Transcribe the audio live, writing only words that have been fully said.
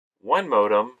one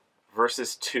modem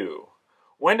versus two.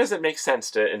 When does it make sense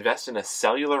to invest in a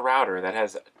cellular router that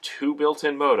has two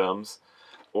built-in modems,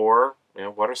 or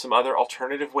what are some other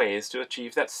alternative ways to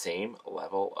achieve that same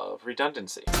level of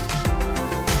redundancy?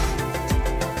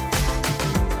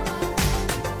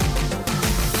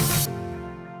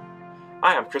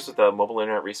 Hi, I'm Chris with the Mobile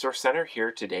Internet Resource Center,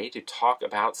 here today to talk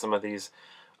about some of these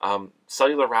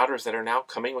cellular routers that are now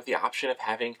coming with the option of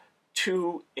having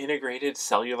two integrated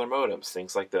cellular modems.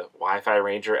 Things like the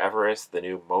WiFiRanger Everest, the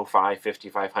new MoFi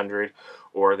 5500,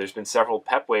 or there's been several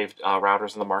Pepwave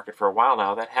routers in the market for a while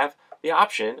now that have the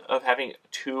option of having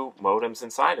two modems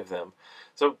inside of them.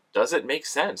 So does it make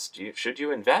sense? Should you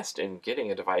invest in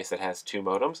getting a device that has two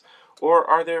modems, or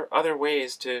are there other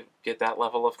ways to get that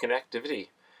level of connectivity?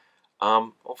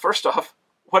 Well, first off,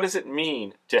 what does it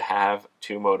mean to have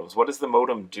two modems? What does the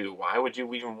modem do? Why would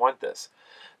you even want this?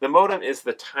 The modem is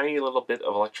the tiny little bit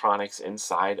of electronics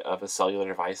inside of a cellular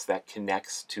device that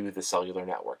connects to the cellular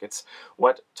network. It's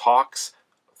what talks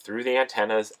through the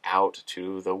antennas out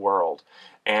to the world.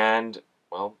 And,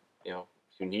 well,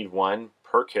 you need one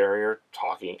per carrier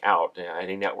talking out,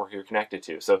 any network you're connected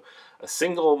to. So a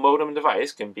single modem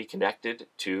device can be connected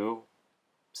to,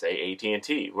 say,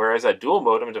 AT&T, whereas a dual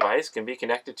modem device can be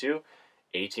connected to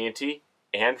AT&T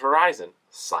and Verizon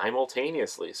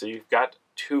simultaneously. So you've got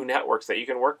two networks that you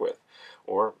can work with.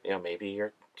 Or maybe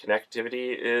your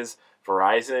connectivity is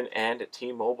Verizon and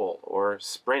T-Mobile, or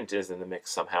Sprint is in the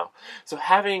mix somehow. So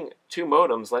having two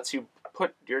modems lets you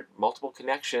put your multiple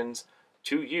connections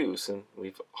to use, and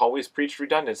we've always preached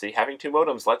redundancy. Having two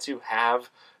modems lets you have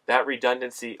that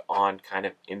redundancy on kind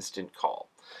of instant call.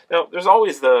 Now, there's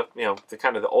always the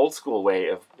kind of the old school way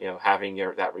of having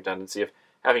that redundancy of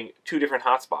having two different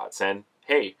hotspots. And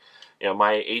hey,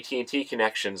 my AT&T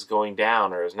connection's going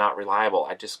down or is not reliable.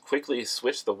 I just quickly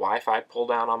switch the Wi-Fi pull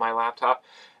down on my laptop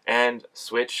and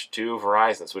switch to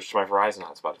Verizon, switch to my Verizon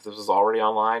hotspot. If this was already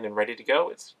online and ready to go,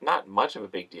 it's not much of a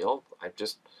big deal. I've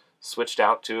just switched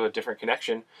out to a different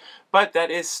connection, but that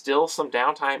is still some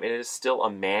downtime. It is still a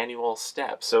manual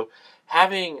step. So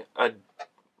having a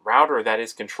router that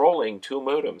is controlling two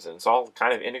modems and it's all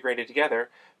kind of integrated together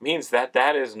means that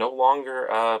that is no longer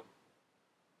a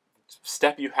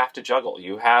step you have to juggle.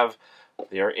 You have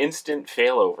your instant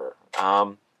failover.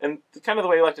 And kind of the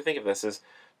way I like to think of this is,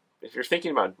 if you're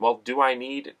thinking about, well, do I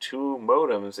need two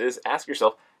modems, is ask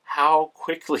yourself, how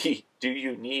quickly do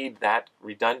you need that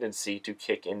redundancy to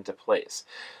kick into place?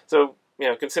 So,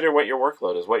 consider what your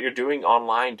workload is, what you're doing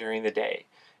online during the day.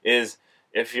 Is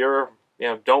if you're,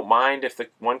 don't mind if the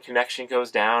one connection goes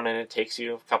down and it takes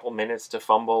you a couple minutes to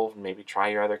fumble, maybe try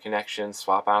your other connection,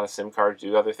 swap out a SIM card,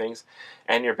 do other things,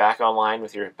 and you're back online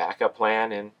with your backup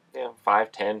plan in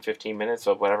 5, 10, 15 minutes,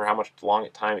 or whatever, how much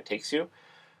time it takes you.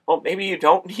 Well, maybe you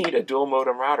don't need a dual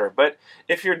modem router, but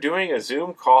if you're doing a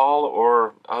Zoom call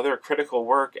or other critical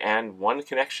work and one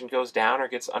connection goes down or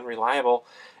gets unreliable,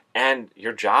 and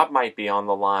your job might be on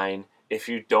the line, if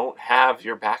you don't have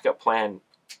your backup plan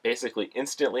basically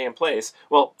instantly in place,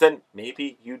 well, then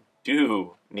maybe you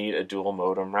do need a dual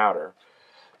modem router.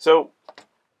 So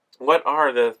what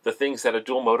are the things that a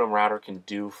dual modem router can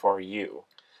do for you?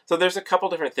 So there's a couple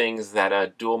different things that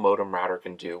a dual modem router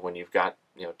can do when you've got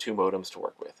two modems to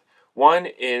work with. One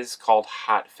is called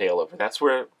hot failover. That's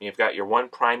where you've got your one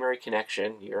primary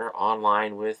connection. You're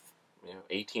online with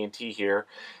AT&T here,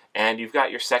 and you've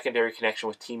got your secondary connection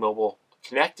with T-Mobile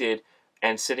connected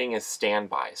and sitting as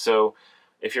standby. So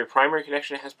if your primary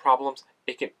connection has problems,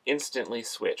 it can instantly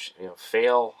switch.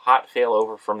 Hot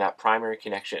failover from that primary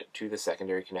connection to the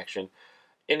secondary connection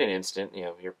in an instant.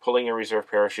 You're pulling your reserve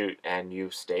parachute and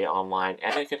you stay online,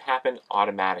 and it can happen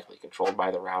automatically, controlled by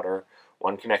the router.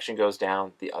 One connection goes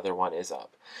down, the other one is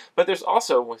up. But there's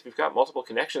also, if you've got multiple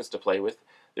connections to play with,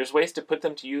 there's ways to put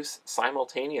them to use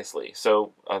simultaneously.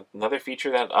 So another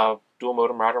feature that a dual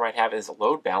modem router might have is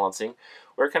load balancing,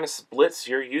 where it kind of splits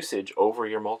your usage over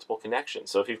your multiple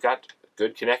connections. So if you've got a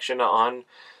good connection on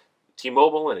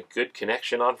T-Mobile and a good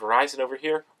connection on Verizon over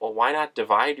here, well, why not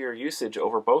divide your usage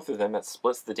over both of them? That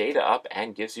splits the data up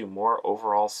and gives you more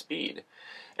overall speed.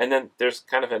 And then there's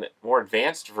kind of a more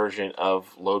advanced version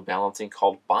of load balancing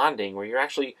called bonding, where you're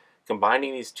actually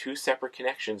combining these two separate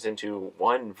connections into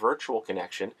one virtual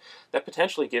connection that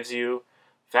potentially gives you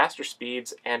faster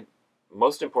speeds and,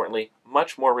 most importantly,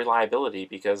 much more reliability,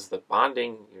 because the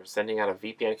bonding, you're sending out a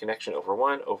VPN connection over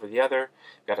one, over the other.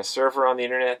 You've got a server on the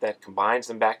internet that combines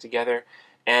them back together.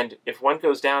 And if one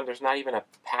goes down, there's not even a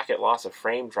packet loss, a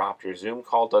frame drop. Your Zoom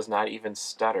call does not even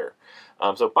stutter.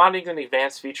 So bonding is an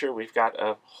advanced feature. We've got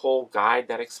a whole guide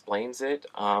that explains it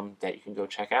that you can go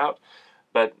check out.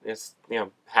 but it's,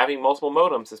 having multiple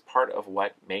modems is part of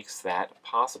what makes that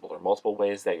possible, or multiple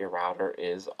ways that your router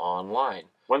is online.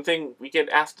 One thing we get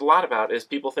asked a lot about is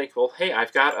people think, well, hey,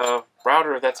 I've got a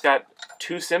router that's got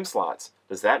 2 SIM slots.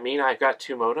 Does that mean I've got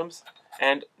 2 modems?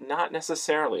 And not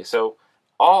necessarily. So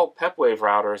all Pepwave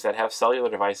routers that have cellular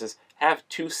devices have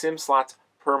 2 SIM slots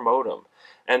per modem.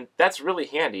 And that's really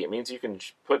handy. It means you can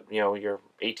put, your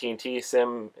AT&T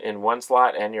SIM in one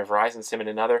slot and your Verizon SIM in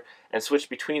another and switch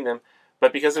between them.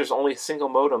 But because there's only a single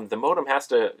modem, the modem has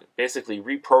to basically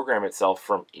reprogram itself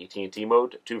from AT&T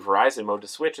mode to Verizon mode to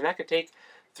switch, and that could take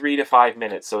 3 to 5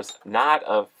 minutes. So it's not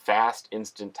a fast,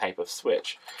 instant type of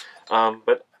switch.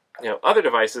 But other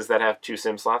devices that have 2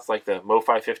 SIM slots, like the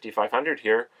MoFi 5500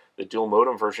 here, the dual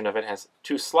modem version of it has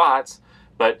 2 slots,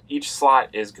 but each slot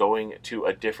is going to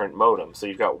a different modem. So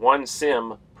you've got 1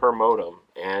 SIM per modem,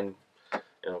 and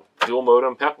dual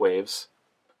modem Pepwaves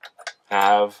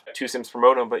have 2 SIMs per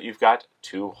modem, but you've got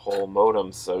 2 whole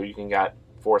modems, so you can get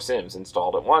 4 SIMs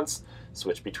installed at once,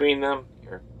 switch between them,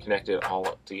 you're connected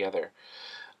all together.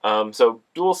 So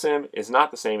dual SIM is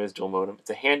not the same as dual modem. It's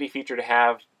a handy feature to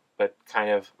have, but kind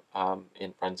of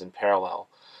it runs in parallel.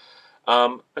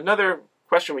 Another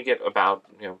question we get about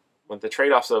with the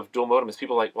trade-offs of dual modem is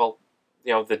people like, well,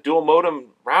 the dual modem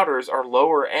routers are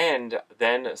lower end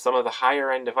than some of the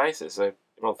higher end devices.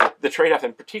 The trade-off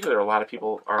in particular a lot of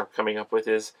people are coming up with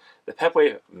is the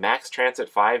Pepwave Max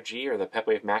Transit 5G, or the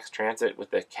Pepwave Max Transit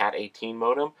with the Cat 18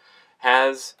 modem,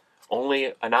 has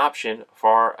only an option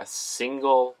for a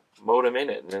single modem in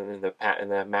it, in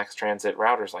the Max Transit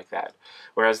routers like that.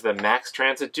 Whereas the Max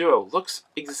Transit Duo looks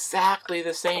exactly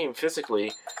the same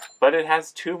physically, but it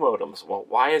has 2 modems. Well,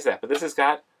 why is that? But this has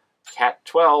got Cat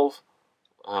 12,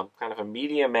 kind of a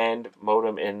medium end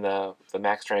modem in the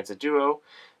Max Transit Duo,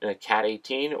 and a Cat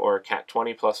 18 or Cat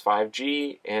 20 plus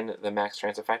 5G in the Max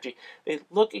Transit 5G. They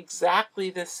look exactly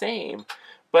the same,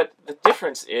 but the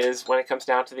difference is when it comes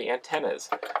down to the antennas.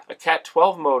 A Cat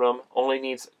 12 modem only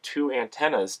needs 2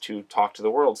 antennas to talk to the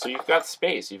world, so you've got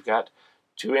space. You've got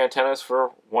 2 antennas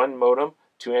for one modem,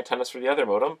 2 antennas for the other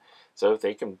modem, so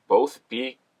they can both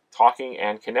be talking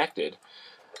and connected.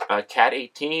 A Cat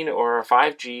 18 or a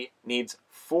 5G needs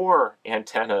 4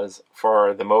 antennas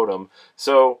for the modem,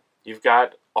 so you've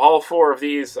got all 4 of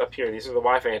these up here. These are the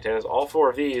Wi-Fi antennas. All 4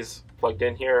 of these plugged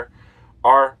in here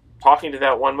are talking to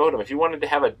that one modem. If you wanted to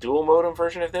have a dual modem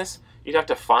version of this, you'd have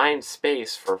to find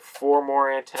space for 4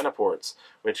 more antenna ports,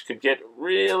 which could get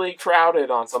really crowded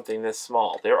on something this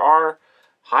small. There are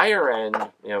higher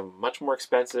end, much more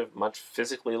expensive, much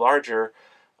physically larger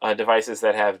devices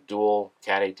that have dual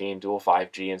Cat 18, dual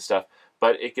 5G and stuff,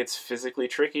 but it gets physically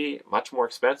tricky, much more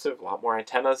expensive, a lot more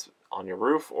antennas on your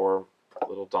roof or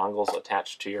little dongles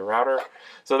attached to your router.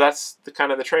 So that's the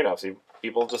kind of the trade-offs.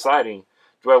 People deciding,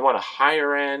 do I want a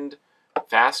higher end,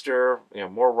 faster,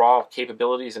 more raw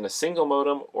capabilities in a single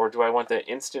modem, or do I want the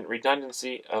instant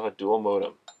redundancy of a dual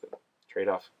modem?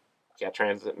 Trade-off.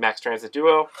 Max Transit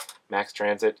Duo, Max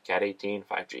Transit, Cat 18,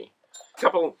 5G. A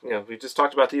couple, we just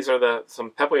talked about, these are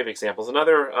some Pepwave examples.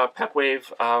 Another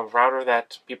Pepwave router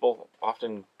that people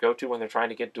often go to when they're trying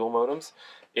to get dual modems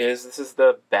this is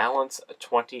the Balance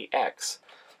 20X.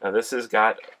 Now this has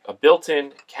got a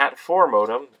built-in Cat 4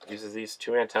 modem, uses these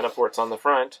 2 antenna ports on the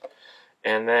front,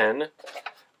 and then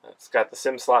it's got the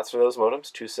SIM slots for those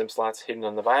modems, 2 SIM slots hidden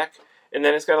on the back, and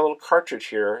then it's got a little cartridge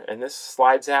here, and this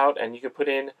slides out and you can put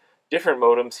in different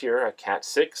modems here, a Cat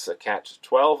 6, a Cat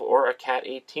 12, or a Cat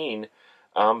 18,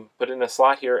 put in a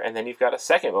slot here, and then you've got a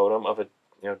second modem of a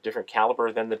different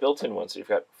caliber than the built-in one. So you've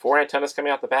got 4 antennas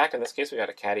coming out the back. In this case, we've got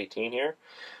a Cat 18 here,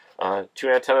 2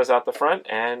 antennas out the front,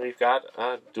 and we've got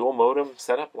a dual modem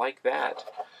set up like that.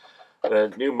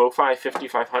 The new MoFi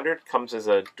 5500 comes as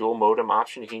a dual modem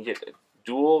option. You can get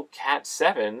dual Cat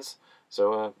 7s,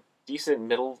 so a decent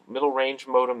middle range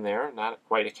modem there, not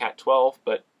quite a Cat 12,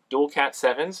 but dual Cat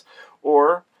 7s,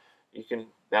 or you can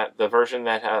the version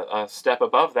that a step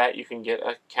above that, you can get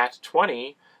a Cat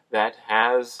 20 that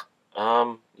has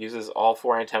uses all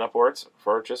 4 antenna ports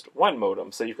for just 1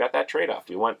 modem. So you've got that trade-off.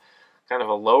 Do you want kind of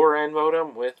a lower end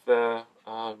modem with the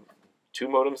 2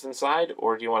 modems inside,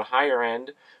 or do you want a higher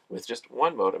end with just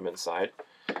 1 modem inside?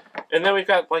 And then we've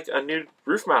got like a new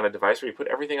roof-mounted device where you put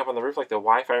everything up on the roof, like the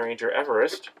WiFiRanger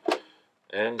Everest,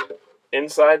 and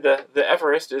inside the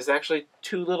Everest is actually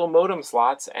 2 little modem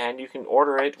slots, and you can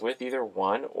order it with either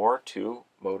 1 or 2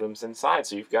 modems inside.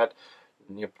 So you've got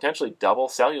potentially double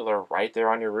cellular right there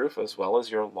on your roof, as well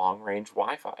as your long-range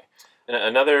Wi-Fi. And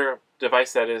another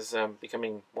device that is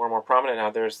becoming more and more prominent now,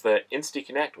 there's the Insty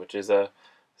Connect, which is a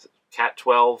Cat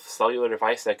 12 cellular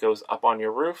device that goes up on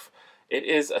your roof. It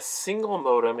is a single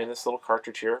modem in this little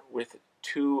cartridge here with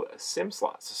 2 SIM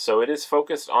slots. So it is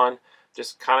focused on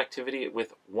just connectivity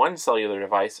with one cellular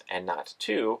device and not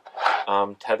 2,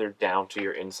 tethered down to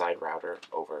your inside router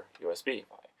over USB.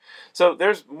 So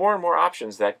there's more and more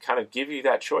options that kind of give you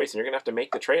that choice, and you're going to have to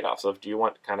make the trade-offs of, do you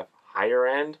want kind of higher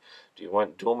end? Do you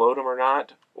want dual modem or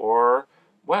not? Or,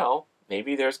 well,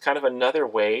 maybe there's kind of another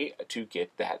way to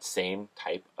get that same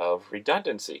type of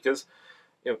redundancy, because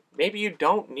maybe you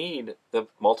don't need the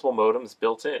multiple modems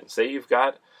built in. Say you've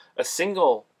got a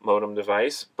single modem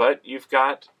device, but you've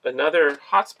got another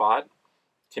hotspot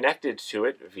connected to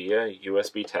it via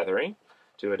USB tethering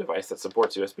to a device that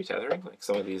supports USB tethering, like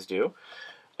some of these do.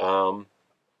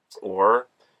 Or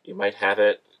you might have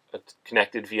it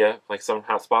connected via, like some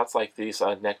hotspots like these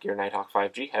Netgear Nighthawk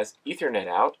 5G has Ethernet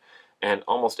out, and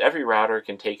almost every router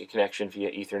can take a connection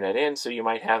via Ethernet in, so you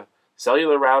might have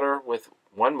cellular router with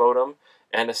one modem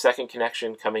and a second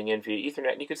connection coming in via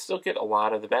Ethernet, and you could still get a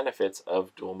lot of the benefits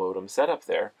of dual modem setup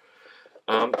there.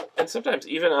 And sometimes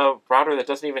even a router that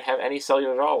doesn't even have any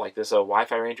cellular at all, like this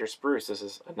WiFiRanger Spruce. This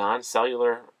is a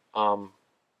non-cellular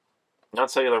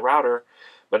router,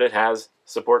 but it has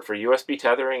support for USB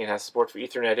tethering, it has support for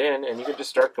Ethernet in, and you can just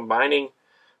start combining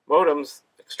modems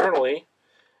externally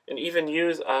and even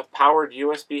use a powered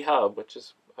USB hub, which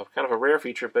is kind of a rare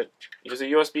feature, but use a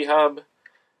USB hub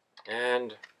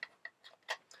and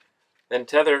then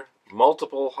tether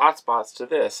multiple hotspots to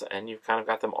this, and you've kind of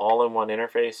got them all in one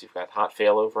interface. You've got hot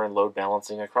failover and load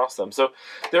balancing across them. So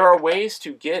there are ways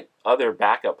to get other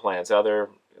backup plans, other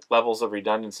levels of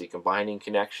redundancy, combining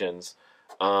connections,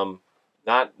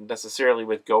 not necessarily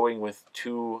with going with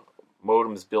 2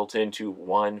 modems built into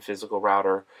one physical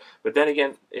router. But then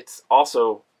again, it's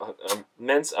also an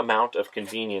immense amount of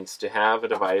convenience to have a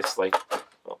device like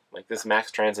this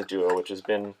Max Transit Duo, which has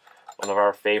been one of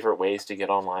our favorite ways to get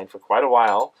online for quite a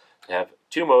while. To have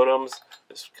 2 modems,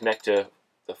 just connect to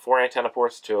the 4 antenna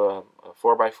ports to a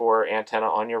 4x4 antenna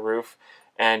on your roof,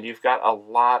 and you've got a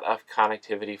lot of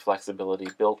connectivity flexibility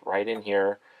built right in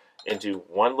here into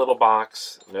one little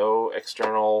box, no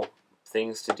external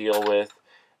things to deal with,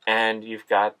 and you've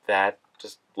got that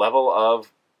just level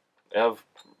of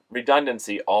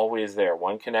redundancy always there.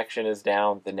 One connection is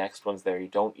down, the next one's there. You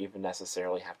don't even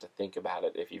necessarily have to think about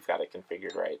it if you've got it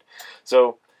configured right.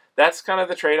 So that's kind of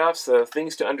the trade-offs, the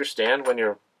things to understand when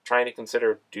you're trying to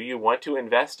consider, do you want to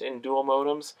invest in dual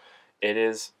modems? It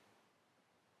is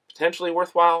potentially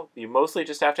worthwhile. You mostly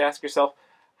just have to ask yourself,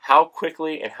 how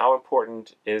quickly and how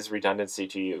important is redundancy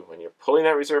to you? When you're pulling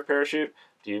that reserve parachute,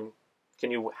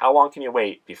 how long can you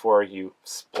wait before you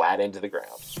splat into the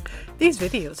ground? These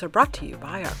videos are brought to you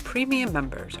by our premium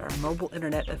members, our mobile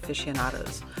internet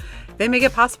aficionados. They make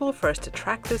it possible for us to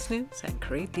track this news and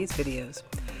create these videos.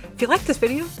 If you like this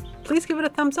video, please give it a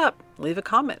thumbs up, leave a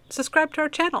comment, subscribe to our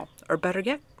channel, or better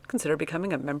yet, consider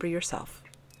becoming a member yourself.